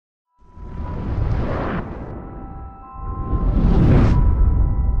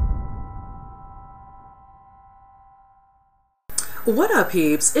What up,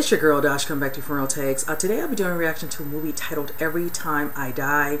 peeps? It's your girl Dash coming back to you for real takes. Today I'll be doing a reaction to a movie titled Every Time I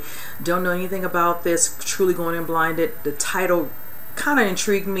Die. Don't know anything about this, truly going in blinded. The title kind of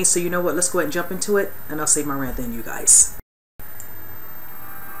intrigued me, so you know what, let's go ahead and jump into it, and I'll save my rant then, you guys. Oh,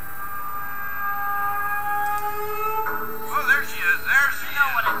 there she is. There she is. You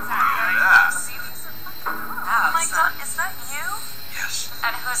know what I'm saying, right? See, these are fucking girls. Oh my god, is that you? Yes.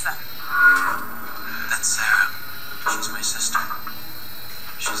 And who's that? That's Sarah. She's my sister.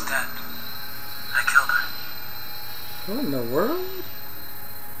 She's dead. I killed her. What in the world?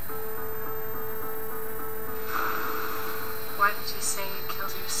 Why did you say you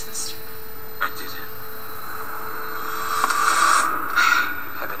killed your sister? I didn't.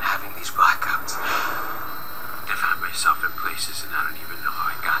 I've been having these blackouts. I found myself in places and I don't even know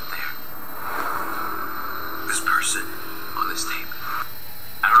how I got there. This person on this tape,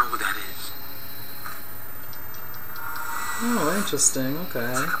 I don't know who that is. Oh, interesting. Okay.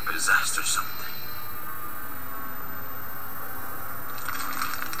 It's like I'm possessed or something.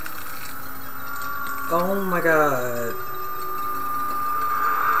 Oh my god.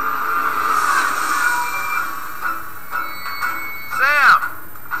 Sam!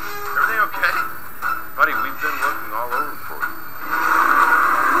 Everything okay? Buddy, we've been looking all over for you.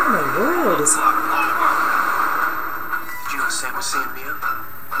 What in the world is... Did you know Sam was seeing me up?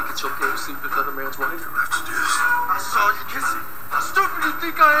 Think it's okay to sleep with another man's wife? You don't have to do this. I saw you kissing. How stupid do you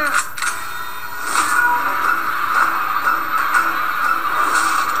think I am?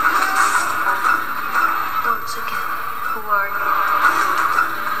 Once again, who are you?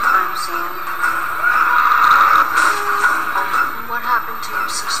 I'm Sam. What happened to your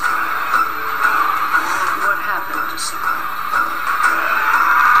sister? What happened to Sam?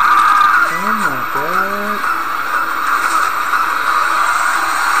 Oh my god.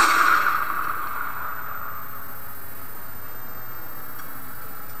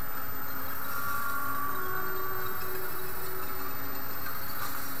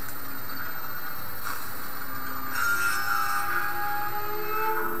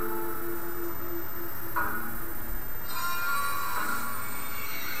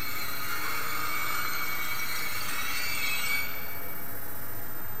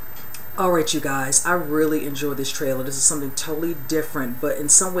 Alright, you guys, I really enjoyed this trailer. This is something totally different, but in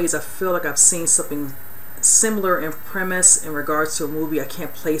some ways I feel like I've seen something similar in premise in regards to a movie. I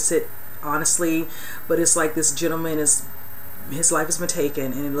can't place it honestly, but it's like this gentleman is, his life has been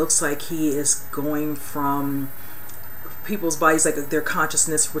taken, and it looks like he is going from people's bodies, like their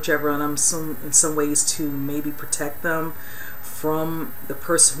consciousness, whichever, and I'm in some ways to maybe protect them from the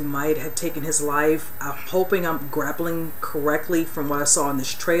person who might have taken his life. I'm hoping I'm grappling correctly from what I saw in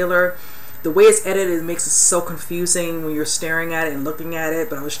this trailer. The way it's edited, it makes it so confusing when you're staring at it and looking at it,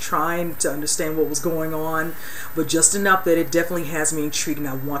 but I was trying to understand what was going on, but just enough that it definitely has me intrigued and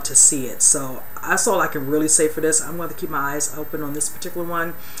I want to see it. So that's all I can really say for this. I'm going to keep my eyes open on this particular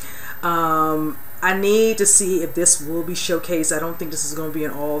one. I need to see if this will be showcased. I don't think this is going to be in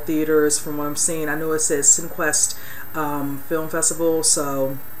all theaters from what I'm seeing. I know it says Synopsis Film Festival,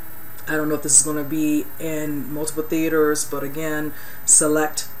 so I don't know if this is going to be in multiple theaters, but again,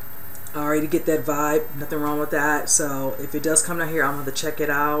 select. I already get that vibe, nothing wrong with that. So if it does come down here, I'm going to check it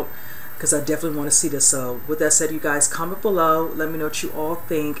out because I definitely want to see this. So with that said, you guys, comment below, let me know what you all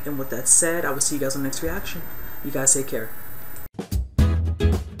think, and with that said, I will see you guys on the next reaction. You guys take care.